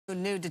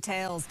New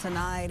details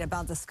tonight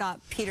about the Scott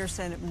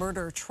Peterson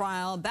murder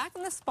trial. Back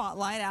in the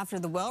spotlight after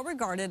the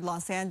well-regarded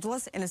Los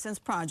Angeles Innocence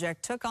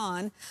Project took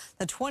on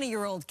the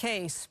 20-year-old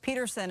case.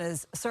 Peterson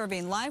is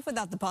serving life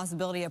without the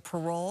possibility of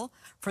parole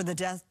for the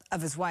death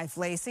of his wife,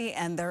 Laci,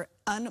 and their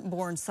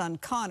unborn son,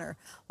 Conner.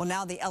 Well,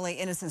 now the LA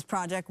Innocence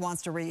Project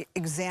wants to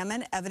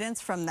re-examine evidence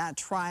from that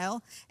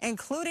trial,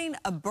 including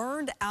a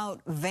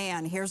burned-out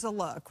van. Here's a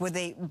look with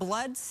a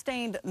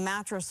blood-stained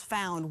mattress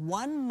found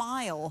 1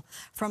 mile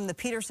from the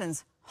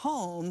Petersons'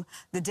 home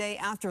the day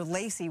after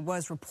Laci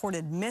was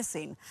reported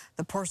missing.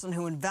 The person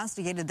who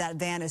investigated that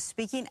van is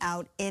speaking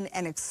out in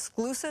an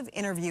exclusive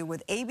interview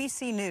with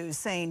ABC News,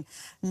 saying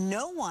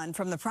no one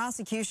from the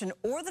prosecution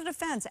or the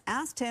defense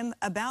asked him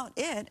about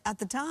it at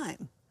the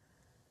time.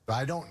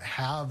 I don't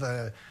have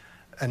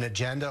an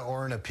agenda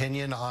or an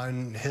opinion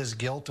on his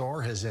guilt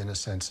or his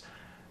innocence.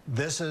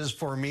 This is,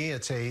 for me,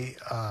 it's a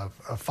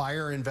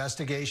fire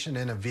investigation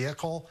in a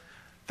vehicle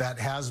that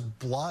has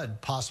blood,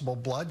 possible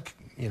blood,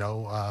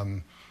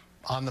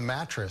 on the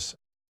mattress.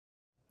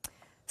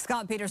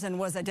 Scott Peterson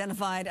was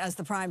identified as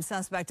the prime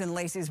suspect in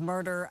Laci's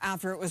murder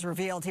after it was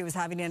revealed he was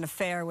having an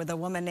affair with a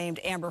woman named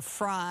Amber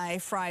Frey.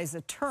 Frey's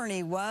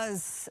attorney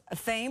was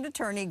famed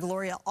attorney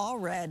Gloria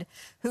Allred,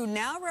 who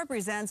now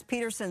represents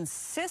Peterson's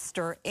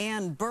sister,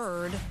 Ann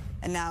Bird.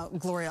 And now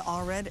Gloria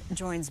Allred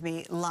joins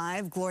me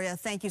live. Gloria,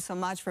 thank you so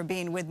much for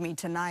being with me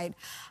tonight.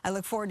 I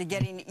look forward to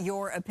getting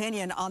your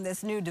opinion on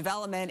this new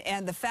development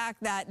and the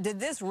fact that, did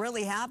this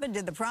really happen?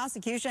 Did the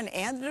prosecution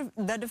and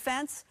the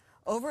defense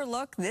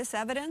overlook this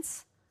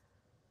evidence?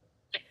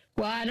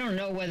 Well, I don't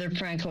know whether,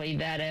 frankly,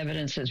 that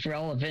evidence is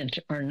relevant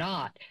or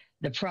not.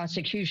 The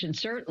prosecution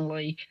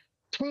certainly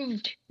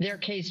proved their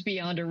case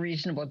beyond a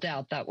reasonable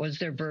doubt. That was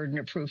their burden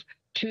of proof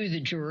to the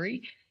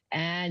jury,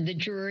 and the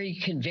jury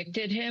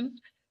convicted him.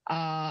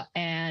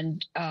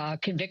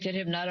 Convicted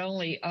him not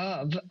only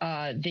of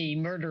the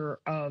murder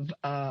of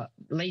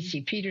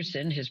Laci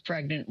Peterson, his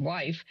pregnant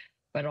wife,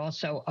 but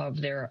also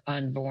of their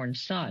unborn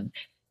son.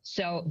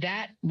 So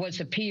that was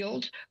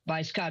appealed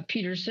by Scott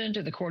Peterson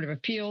to the Court of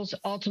Appeals,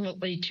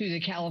 ultimately to the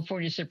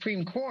California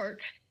Supreme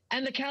Court,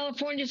 and the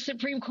California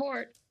Supreme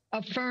Court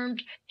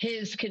affirmed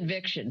his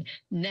conviction.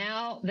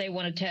 Now they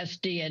want to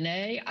test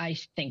DNA. I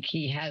think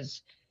he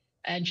has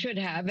and should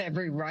have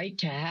every right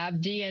to have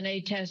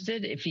DNA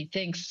tested if he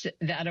thinks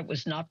that it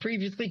was not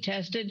previously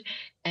tested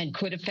and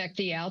could affect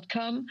the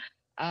outcome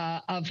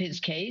of his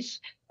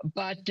case.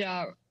 But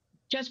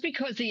just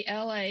because the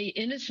LA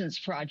Innocence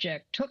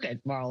Project took it,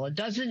 Marla,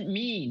 doesn't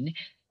mean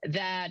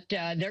that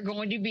they're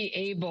going to be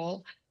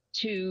able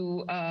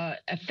to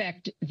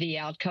affect the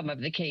outcome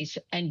of the case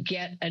and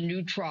get a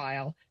new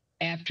trial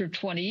after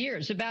 20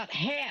 years. About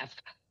half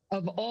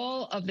of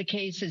all of the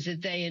cases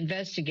that they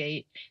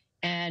investigate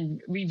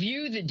and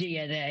review the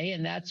DNA,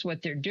 and that's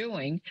what they're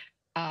doing,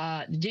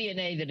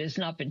 DNA that has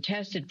not been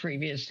tested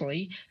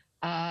previously,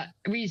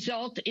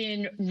 result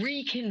in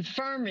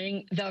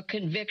reconfirming the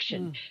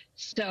conviction.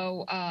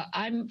 So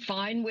I'm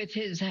fine with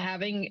his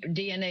having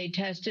DNA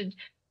tested,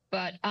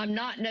 but I'm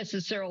not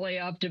necessarily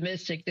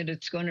optimistic that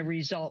it's going to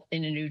result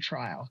in a new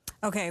trial.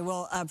 Okay,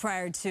 well,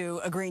 prior to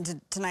agreeing to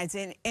tonight's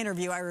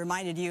interview, I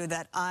reminded you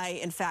that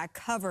I, in fact,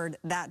 covered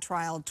that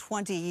trial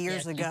 20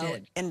 years ago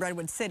in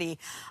Redwood City.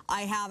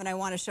 I have, and I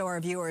want to show our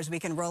viewers, we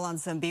can roll on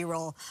some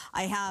B-roll.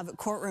 I have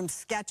courtroom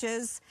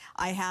sketches.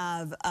 I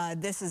have,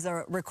 this is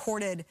a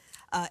recorded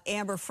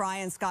Amber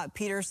Frey and Scott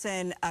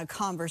Peterson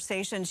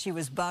conversation. She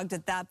was bugged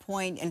at that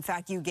point. In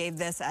fact, you gave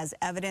this as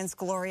evidence,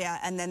 Gloria.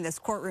 And then this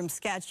courtroom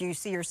sketch, you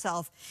see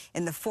yourself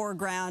in the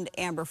foreground,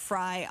 Amber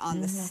Frey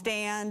on the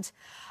stand.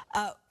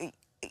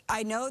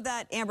 I know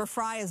that Amber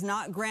Frey is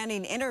not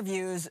granting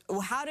interviews.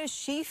 How does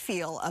she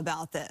feel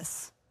about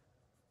this?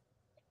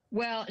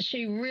 Well,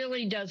 she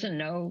really doesn't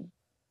know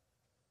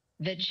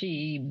that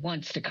she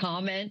wants to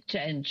comment,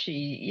 and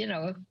she,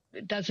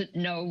 doesn't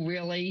know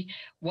really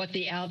what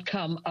the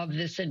outcome of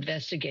this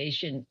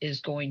investigation is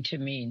going to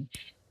mean.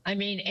 I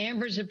mean,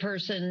 Amber's a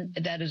person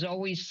that has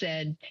always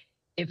said,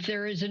 if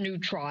there is a new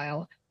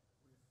trial,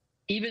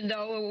 even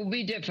though it will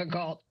be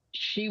difficult,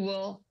 she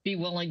will be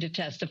willing to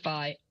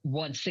testify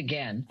once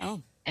again.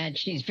 And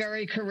she's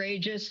very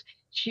courageous.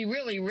 She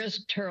really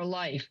risked her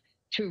life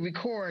to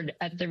record,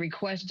 at the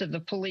request of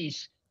the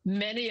police,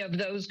 many of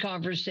those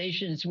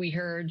conversations we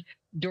heard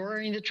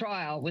during the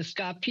trial with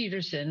Scott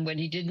Peterson when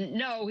he didn't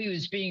know he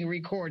was being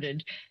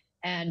recorded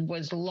and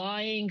was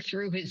lying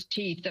through his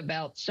teeth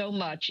about so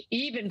much,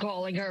 even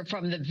calling her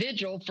from the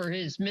vigil for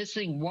his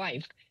missing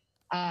wife.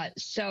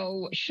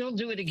 So she'll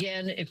do it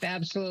again if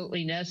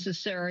absolutely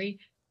necessary.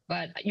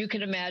 But you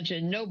can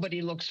imagine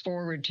nobody looks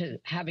forward to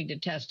having to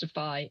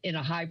testify in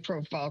a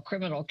high-profile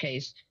criminal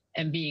case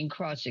and being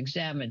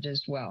cross-examined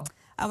as well.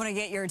 I want to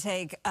get your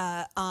take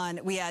on,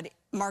 we had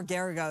Mark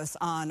Garagos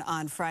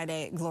on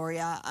Friday,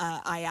 Gloria.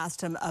 I asked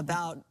him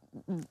about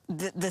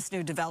this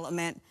new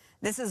development.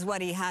 This is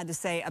what he had to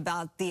say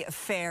about the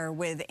affair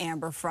with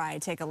Amber Frey.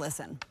 Take a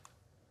listen.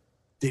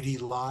 Did he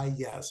lie?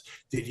 Yes.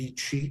 Did he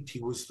cheat?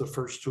 He was the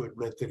first to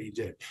admit that he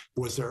did.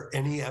 Was there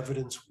any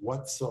evidence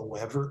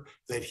whatsoever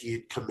that he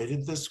had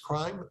committed this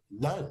crime?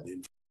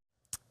 None.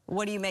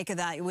 What do you make of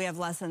that? We have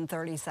less than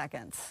 30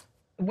 seconds.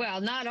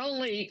 Well, not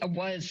only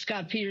was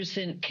Scott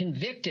Peterson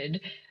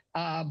convicted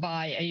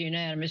by a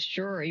unanimous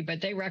jury,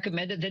 but they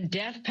recommended the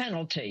death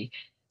penalty.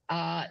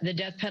 The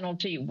death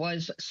penalty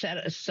was set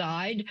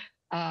aside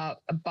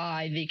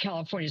by the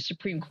California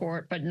Supreme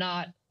Court, but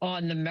not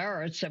on the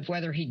merits of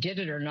whether he did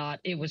it or not.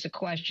 It was a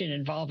question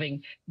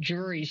involving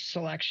jury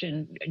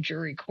selection,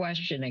 jury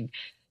questioning.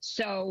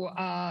 So,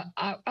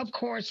 of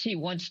course, he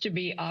wants to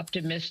be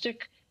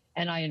optimistic,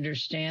 and I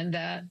understand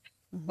that.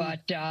 Mm-hmm.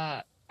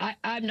 But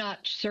I'm not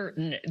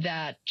certain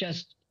that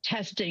just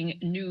testing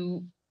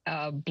new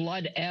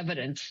blood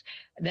evidence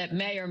that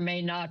may or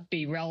may not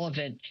be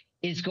relevant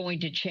is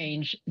going to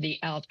change the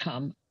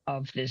outcome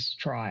of this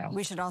trial.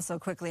 We should also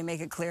quickly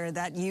make it clear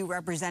that you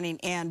representing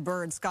Ann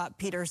Bird, Scott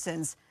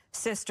Peterson's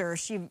sister,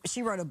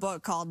 she wrote a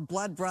book called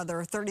Blood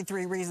Brother,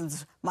 33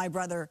 Reasons My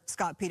Brother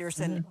Scott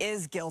Peterson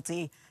is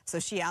Guilty. So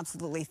she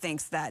absolutely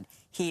thinks that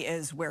he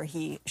is where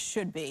he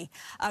should be.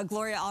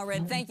 Gloria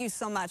Allred, thank you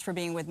so much for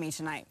being with me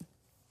tonight.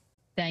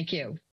 Thank you.